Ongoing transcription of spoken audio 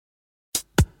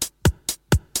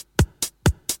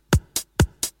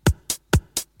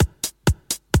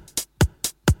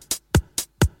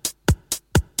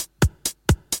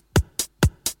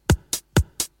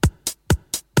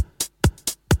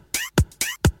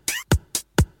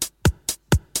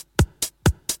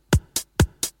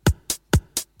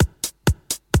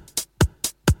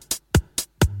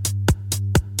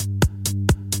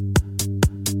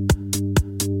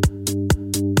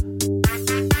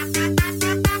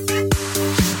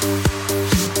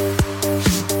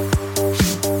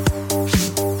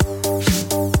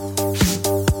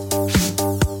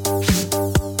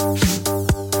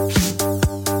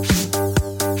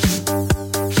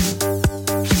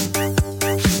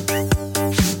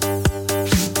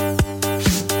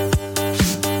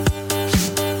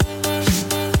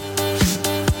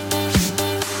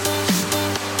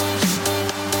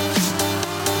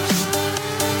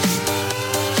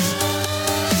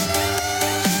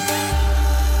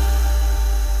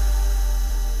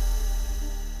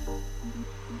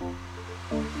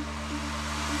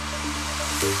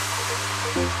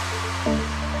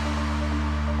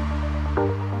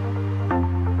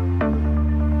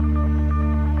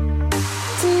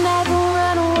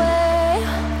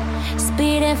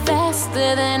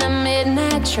faster than a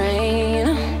midnight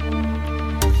train.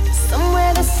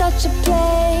 Somewhere there's such a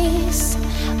place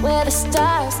where the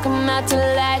stars come out to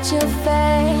light your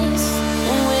face.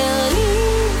 And we'll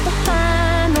leave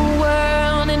behind the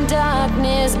world in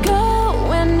darkness, go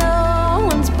where no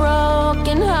one's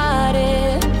broken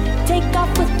hearted. Take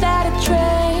off without a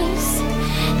trace,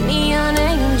 neon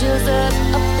angels up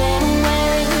and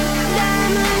away.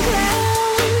 Diamond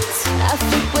clouds, I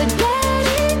think we're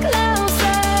getting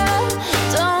closer.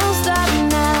 Don't stop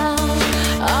now,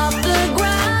 off the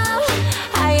ground,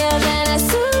 higher than a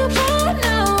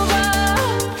supernova.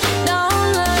 Don't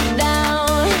look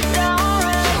down, don't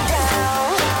look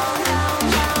down,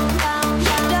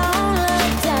 don't look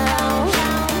down,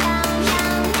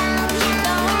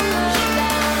 don't look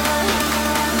down.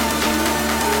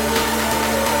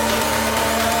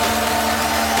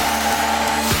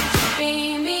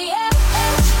 Beam me up, beam me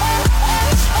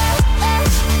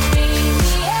up, beam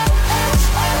me up,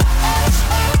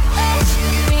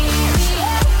 beam me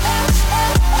up.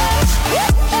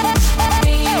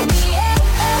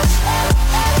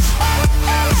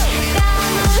 Diamond clouds,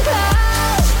 I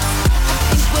think we're getting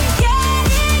closer.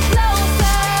 Don't stop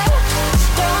now, off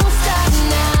the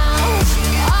ground, higher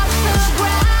than a supernova.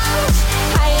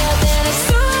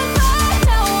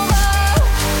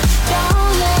 Don't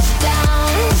look down,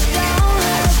 don't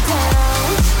look down.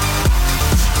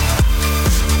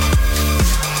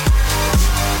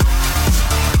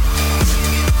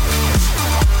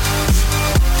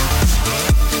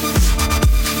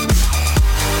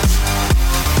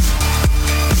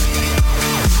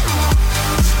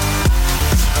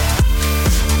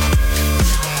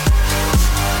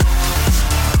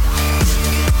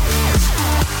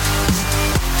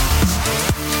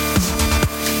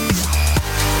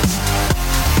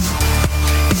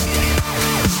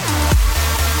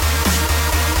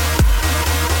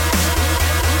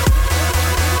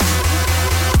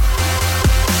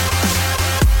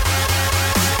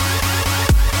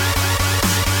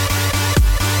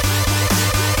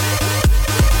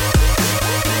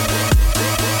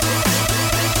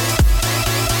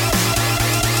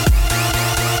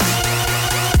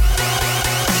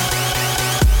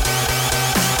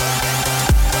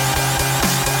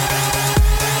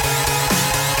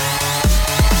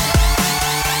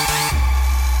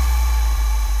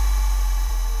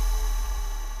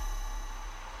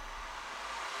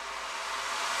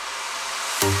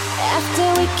 After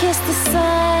we kiss the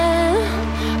sun,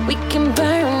 we can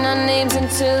burn our names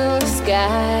into the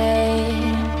sky.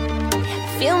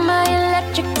 Feel my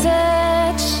electric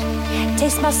touch,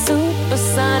 taste my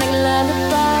supersonic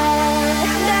lullaby.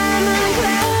 Diamond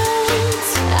clouds,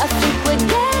 I think we're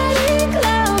getting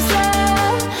closer.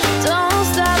 Don't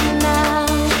stop now,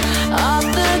 off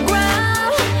the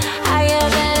ground, higher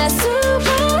than a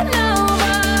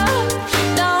supernova.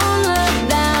 Don't look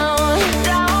down,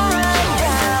 don't look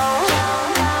down,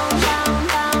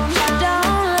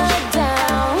 don't look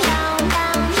down,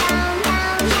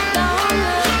 don't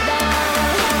look down.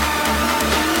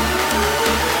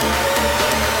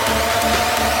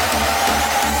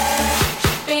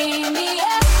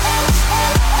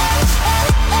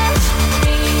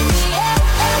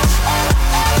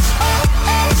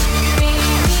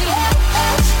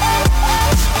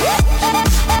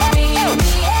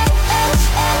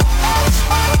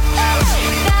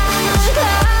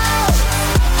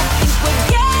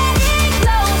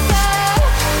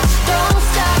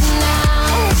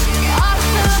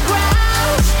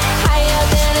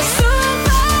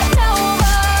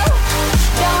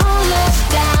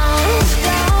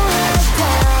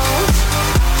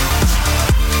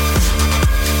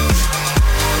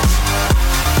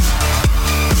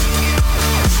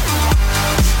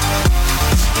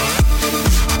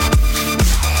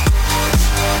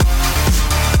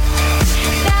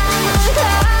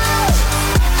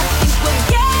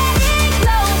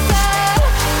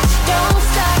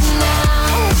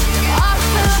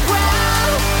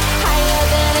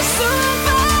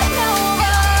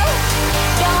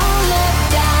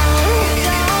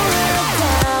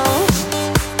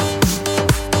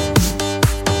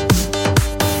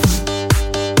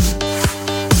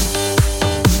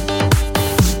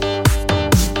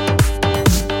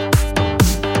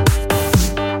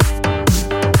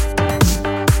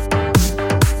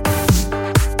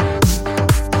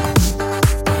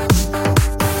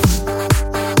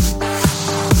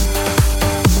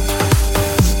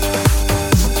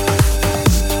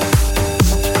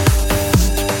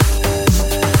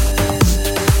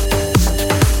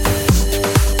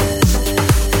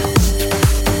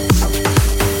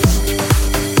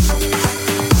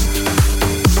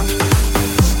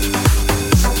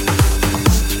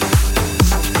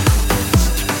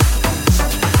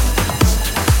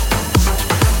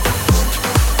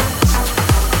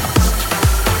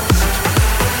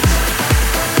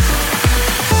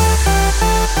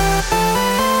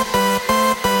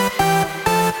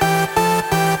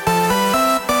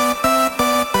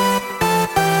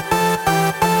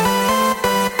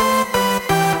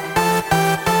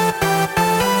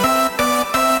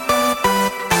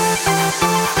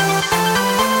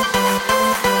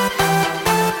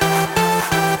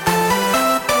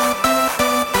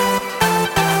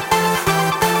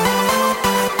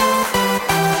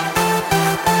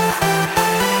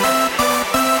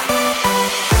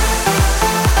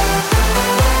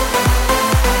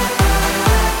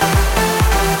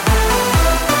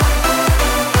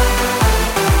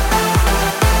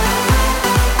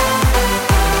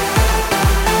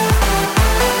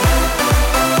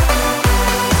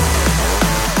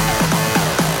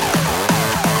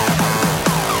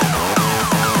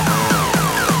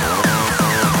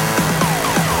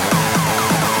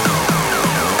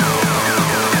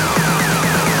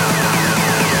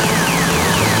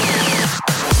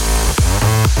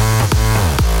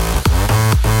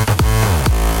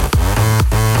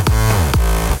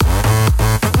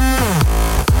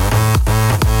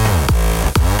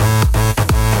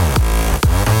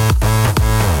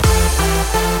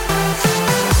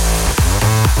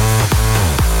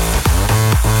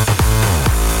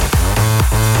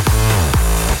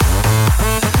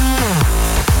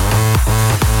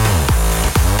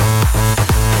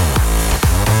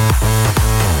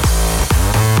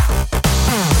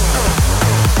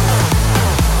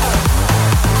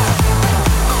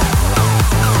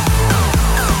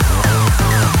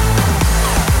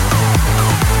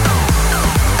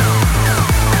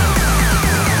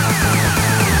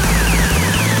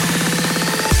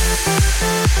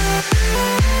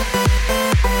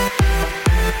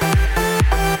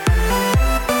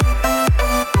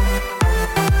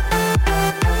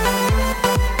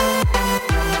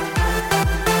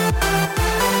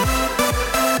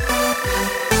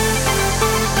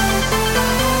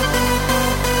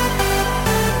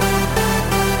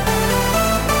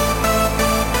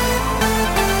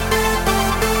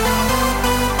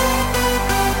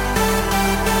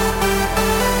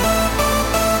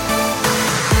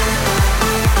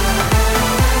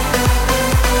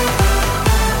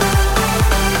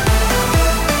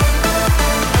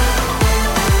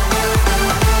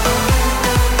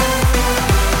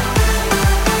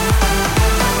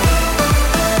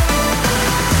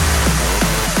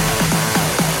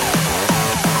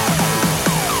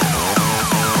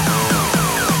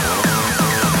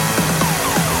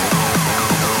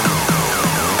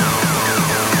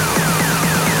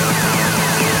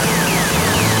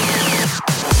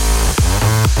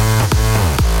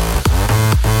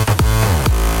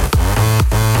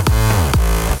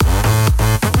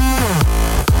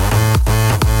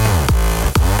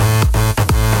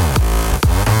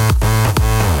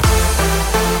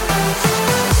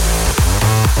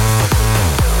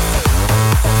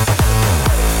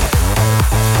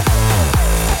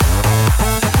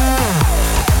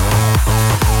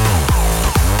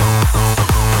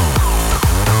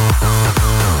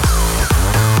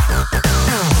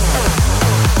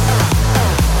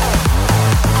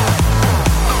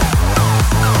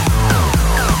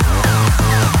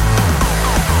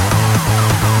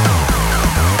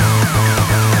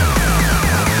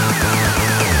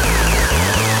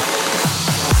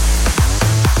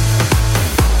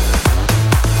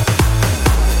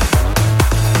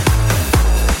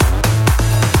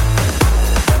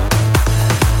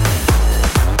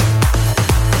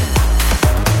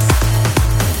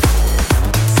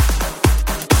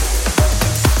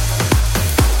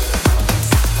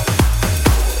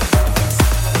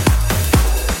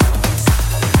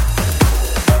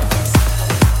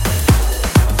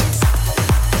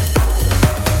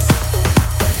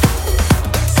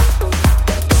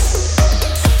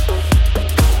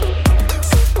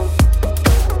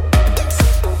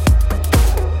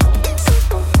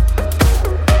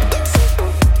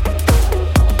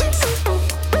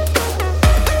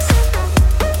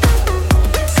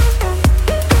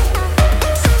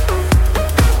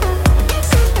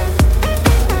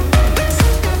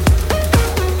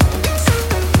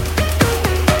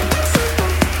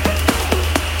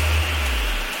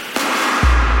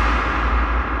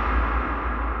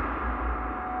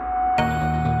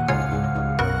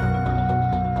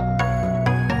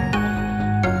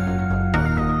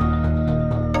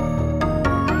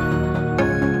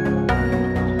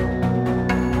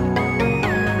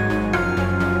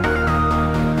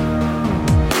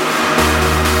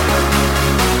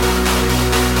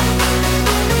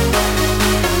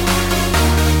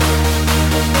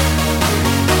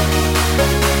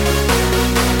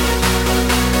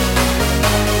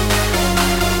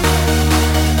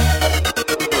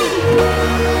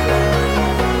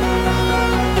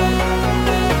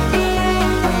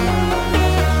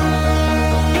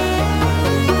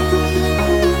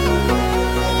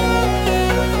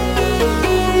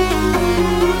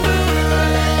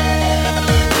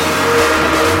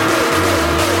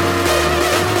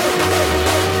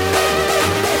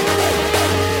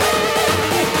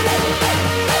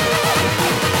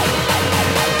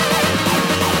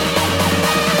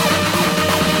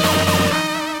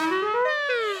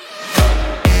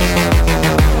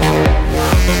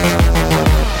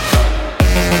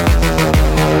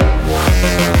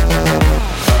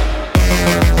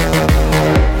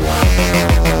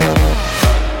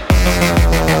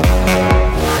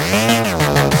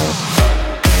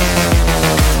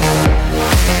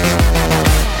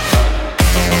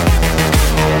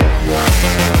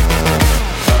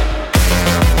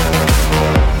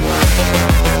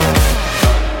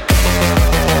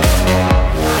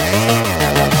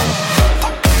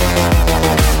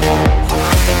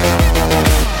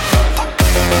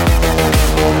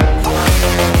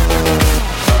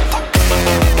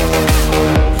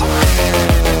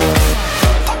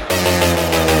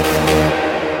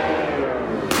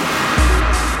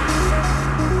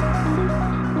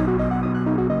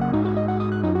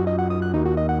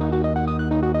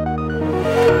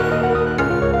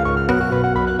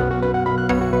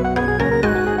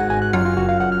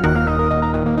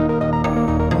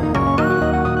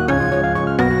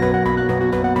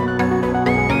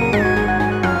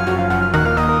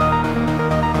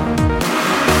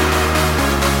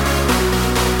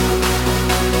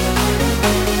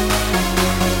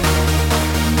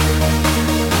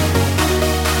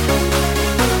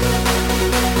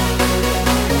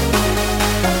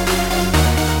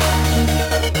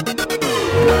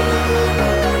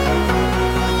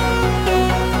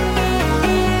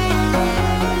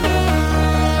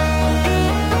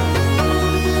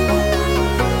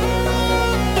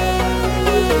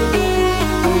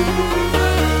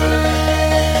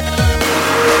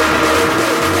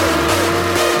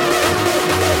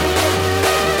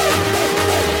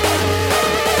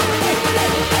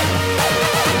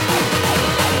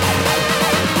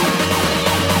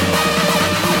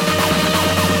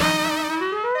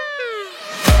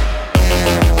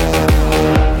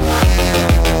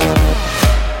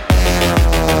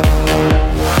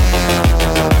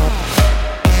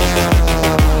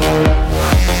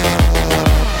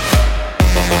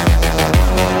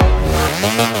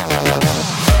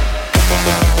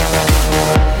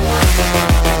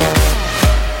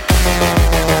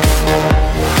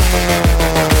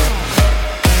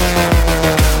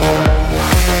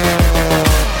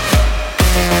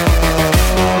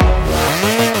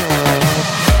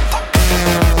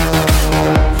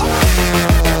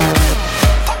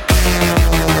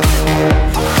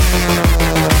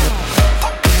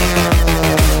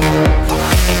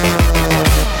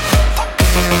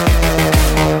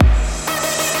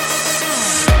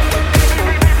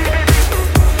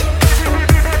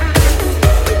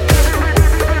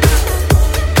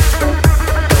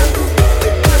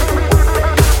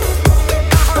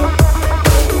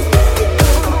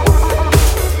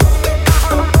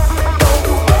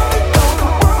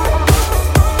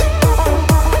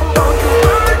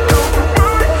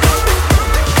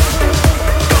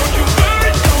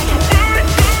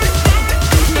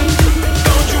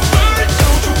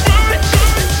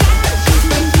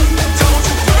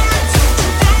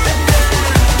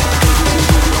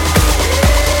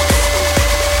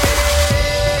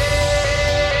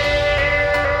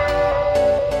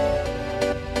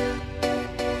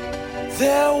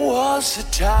 was a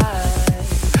time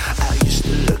I used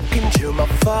to look into my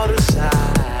father's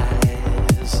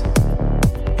eyes.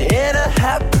 In a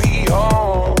happy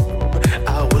home,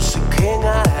 I was a king,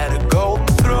 I had a golden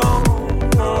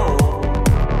throne.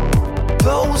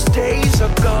 Those days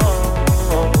are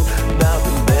gone, now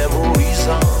the memories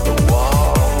on the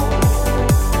wall.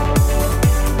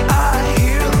 I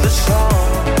hear the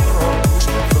songs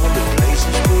from the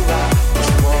places where I was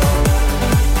born.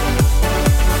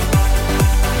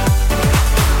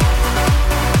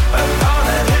 And on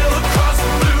that hill across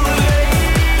the blue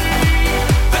lake,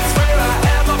 that's where I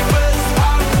had my first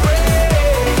heartbreak.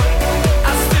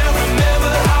 I still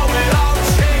remember how it all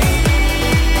changed.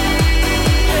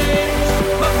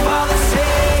 My father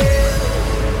said,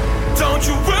 don't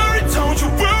you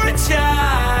worry,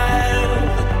 child.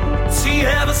 See,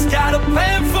 heaven's got a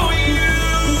plan for you.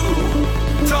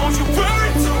 Don't you worry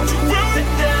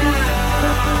now.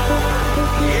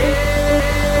 Yeah.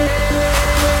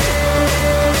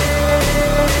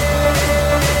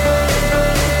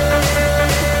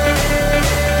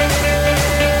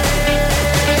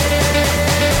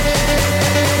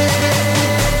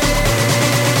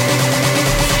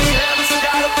 See, heaven's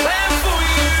got a plan for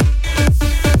you.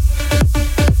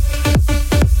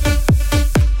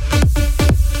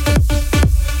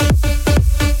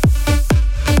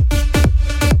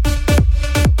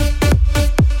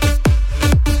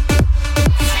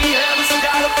 See, heaven's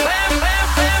got a plan.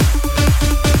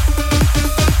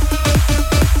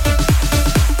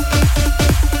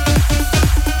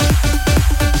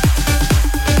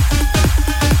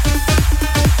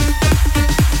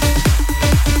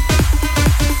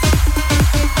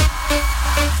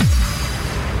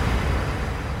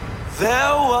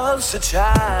 There was a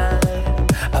time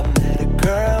I met a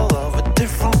girl of a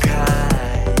different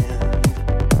kind.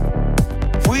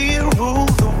 We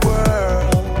ruled the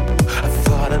world. I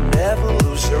thought I'd never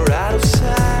lose her out of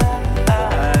sight.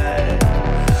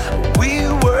 We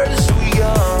were so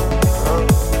young.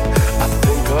 I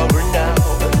think of her now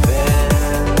and then.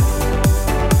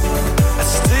 I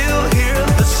still hear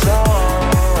the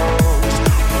songs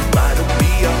reminding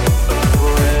me of a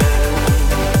friend.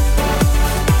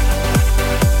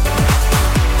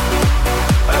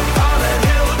 And on that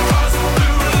hill across the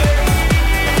blue lake,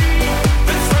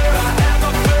 that's where I had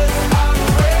my first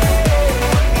heartbreak.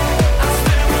 I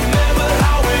still remember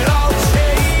how it all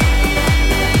changed.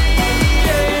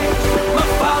 My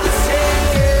father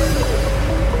said,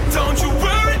 don't you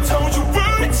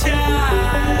worry,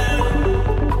 child.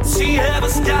 See,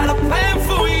 heaven's got a plan